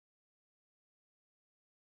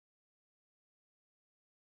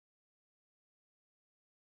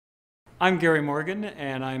I'm Gary Morgan,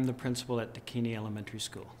 and I'm the principal at Takhini Elementary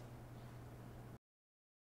School.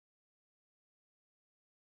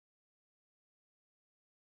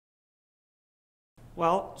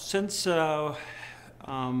 Well, since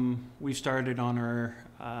we started on our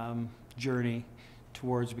journey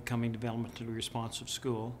towards becoming developmentally responsive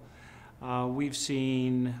school, we've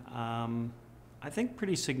seen, I think,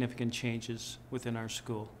 pretty significant changes within our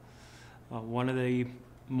school. One of the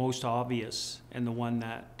most obvious, and the one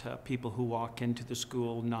that people who walk into the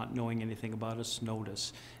school not knowing anything about us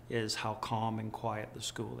notice, is how calm and quiet the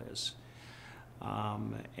school is.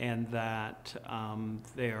 And that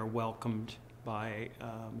they are welcomed by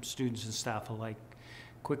students and staff alike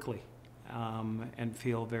quickly and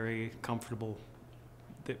feel very comfortable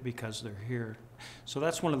because they're here. So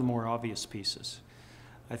that's one of the more obvious pieces.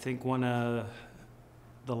 I think one of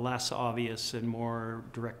the less obvious and more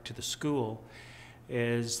direct to the school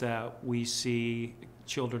is that we see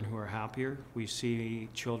children who are happier, we see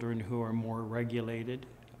children who are more regulated,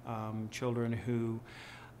 children who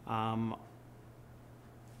are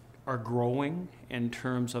growing in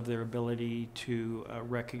terms of their ability to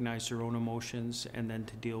recognize their own emotions and then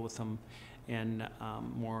to deal with them in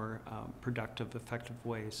more productive, effective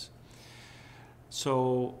ways.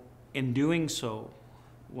 So in doing so,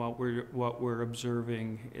 what we're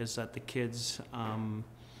observing is that the kids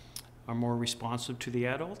are more responsive to the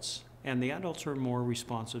adults, and the adults are more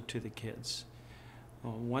responsive to the kids.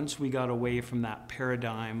 Once we got away from that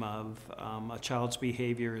paradigm of a child's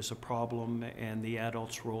behavior is a problem and the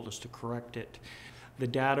adult's role is to correct it, the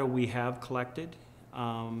data we have collected,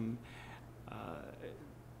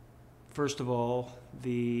 first of all,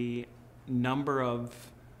 the number of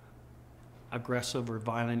aggressive or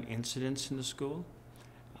violent incidents in the school.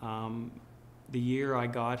 The year I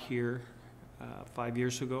got here 5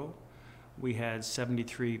 years ago, we had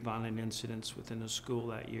 73 violent incidents within the school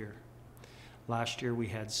that year. Last year we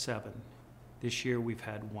had 7. This year we've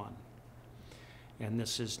had 1. And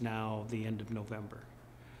this is now the end of November.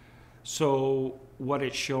 So what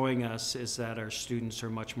it's showing us is that our students are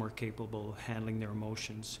much more capable of handling their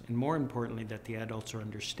emotions, and more importantly, that the adults are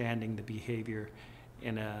understanding the behavior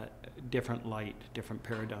in a different light, different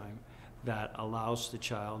paradigm that allows the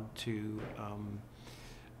child to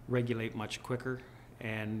regulate much quicker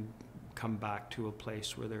and come back to a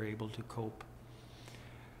place where they're able to cope.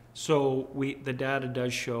 So the data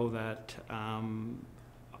does show that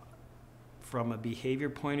from a behavior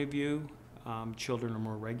point of view, children are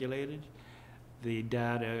more regulated. The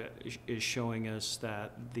data is showing us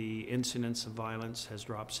that the incidence of violence has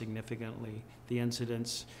dropped significantly. The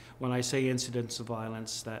incidence, when I say incidence of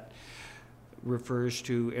violence, that refers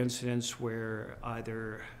to incidents where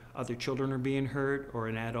either other children are being hurt or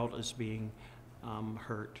an adult is being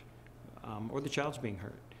hurt, or the child's being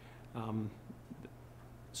hurt.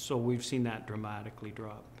 So we've seen that dramatically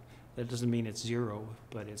drop. That doesn't mean it's zero,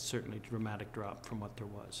 but it's certainly a dramatic drop from what there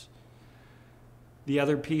was. The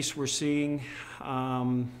other piece we're seeing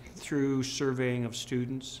through surveying of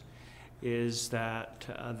students is that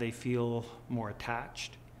they feel more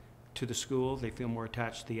attached to the school. They feel more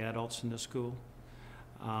attached to the adults in the school.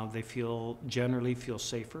 They generally feel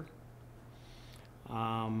safer.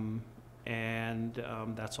 And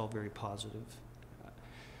that's all very positive.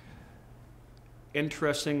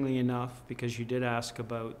 Interestingly enough, because you did ask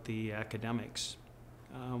about the academics,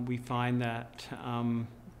 we find that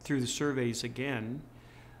through the surveys again,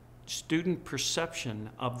 student perception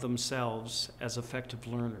of themselves as effective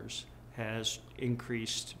learners has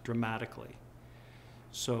increased dramatically.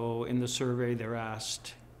 So in the survey, they're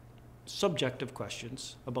asked subjective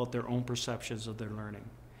questions about their own perceptions of their learning.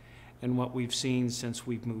 And what we've seen since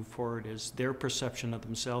we've moved forward is their perception of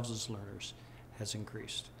themselves as learners has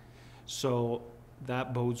increased. So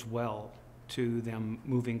that bodes well to them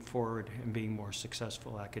moving forward and being more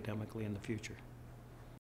successful academically in the future.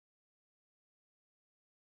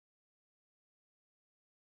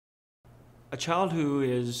 A child who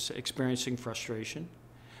is experiencing frustration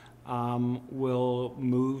will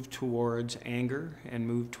move towards anger and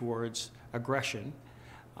move towards aggression.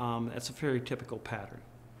 That's a very typical pattern.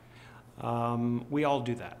 We all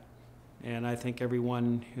do that. And I think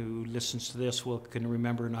everyone who listens to this can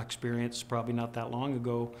remember an experience probably not that long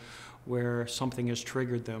ago where something has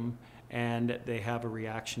triggered them and they have a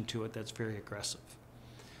reaction to it that's very aggressive.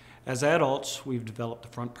 As adults, we've developed the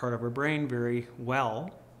front part of our brain very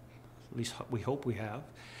well, at least we hope we have,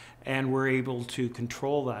 and we're able to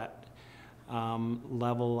control that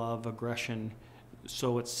level of aggression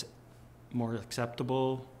so it's more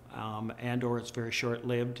acceptable and or it's very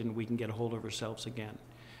short-lived and we can get a hold of ourselves again.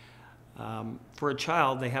 For a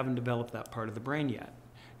child, they haven't developed that part of the brain yet,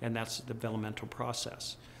 and that's the developmental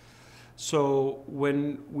process. So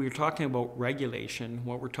when we're talking about regulation,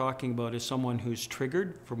 what we're talking about is someone who's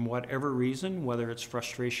triggered from whatever reason, whether it's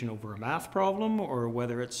frustration over a math problem or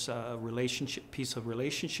whether it's a piece of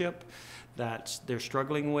relationship that they're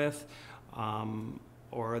struggling with,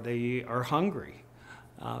 or they are hungry.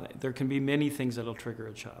 There can be many things that'll trigger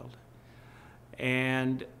a child.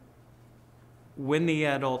 And when the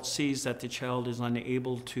adult sees that the child is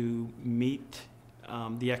unable to meet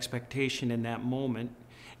the expectation in that moment,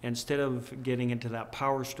 instead of getting into that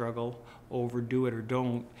power struggle over do it or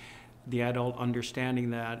don't, the adult understanding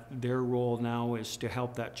that their role now is to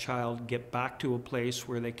help that child get back to a place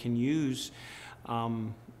where they can use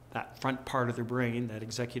that front part of their brain, that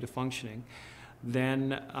executive functioning,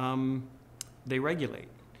 then they regulate.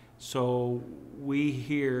 So we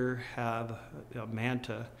here have a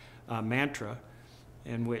mantra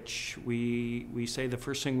in which we say the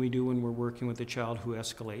first thing we do when we're working with a child who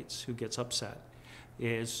escalates, who gets upset,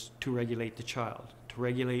 is to regulate the child. To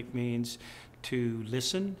regulate means to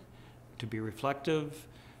listen, to be reflective,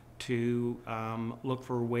 to look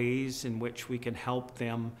for ways in which we can help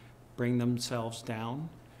them bring themselves down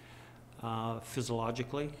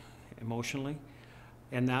physiologically, emotionally.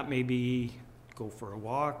 And that may be go for a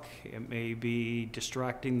walk, it may be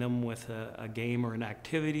distracting them with a game or an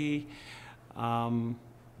activity,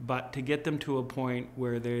 but to get them to a point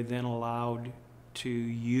where they're then allowed to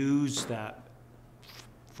use that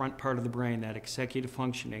front part of the brain, that executive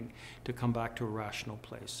functioning, to come back to a rational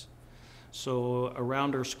place. So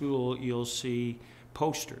around our school, you'll see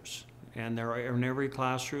posters, and they're in every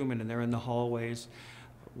classroom and they're in the hallways.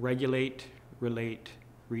 Regulate, relate,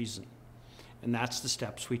 reason. And that's the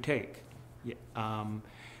steps we take.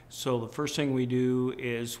 So the first thing we do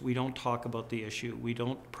is we don't talk about the issue. We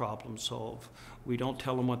don't problem solve. We don't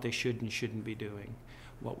tell them what they should and shouldn't be doing.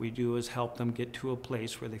 What we do is help them get to a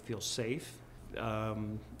place where they feel safe,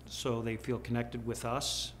 so they feel connected with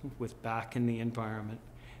us, with back in the environment.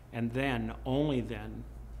 And then, only then,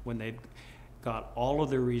 when they've got all of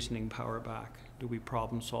their reasoning power back, do we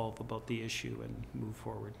problem solve about the issue and move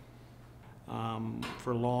forward.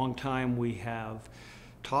 For a long time, we have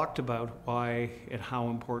talked about why and how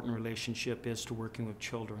important relationship is to working with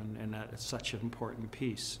children, and that it's such an important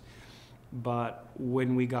piece. But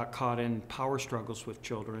when we got caught in power struggles with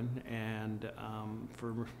children, and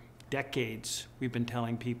for decades we've been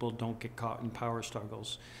telling people don't get caught in power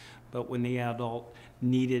struggles, but when the adult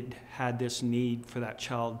had this need for that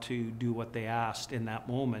child to do what they asked in that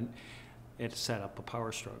moment, it set up a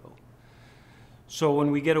power struggle. So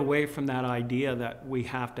when we get away from that idea that we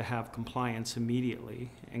have to have compliance immediately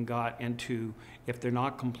and got into, if they're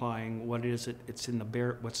not complying, what is it? It's in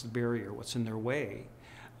what's the barrier? What's in their way?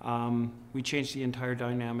 We changed the entire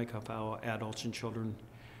dynamic of how adults and children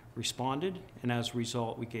responded, and as a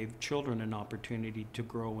result, we gave children an opportunity to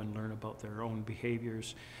grow and learn about their own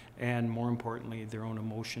behaviors, and more importantly, their own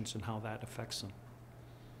emotions and how that affects them.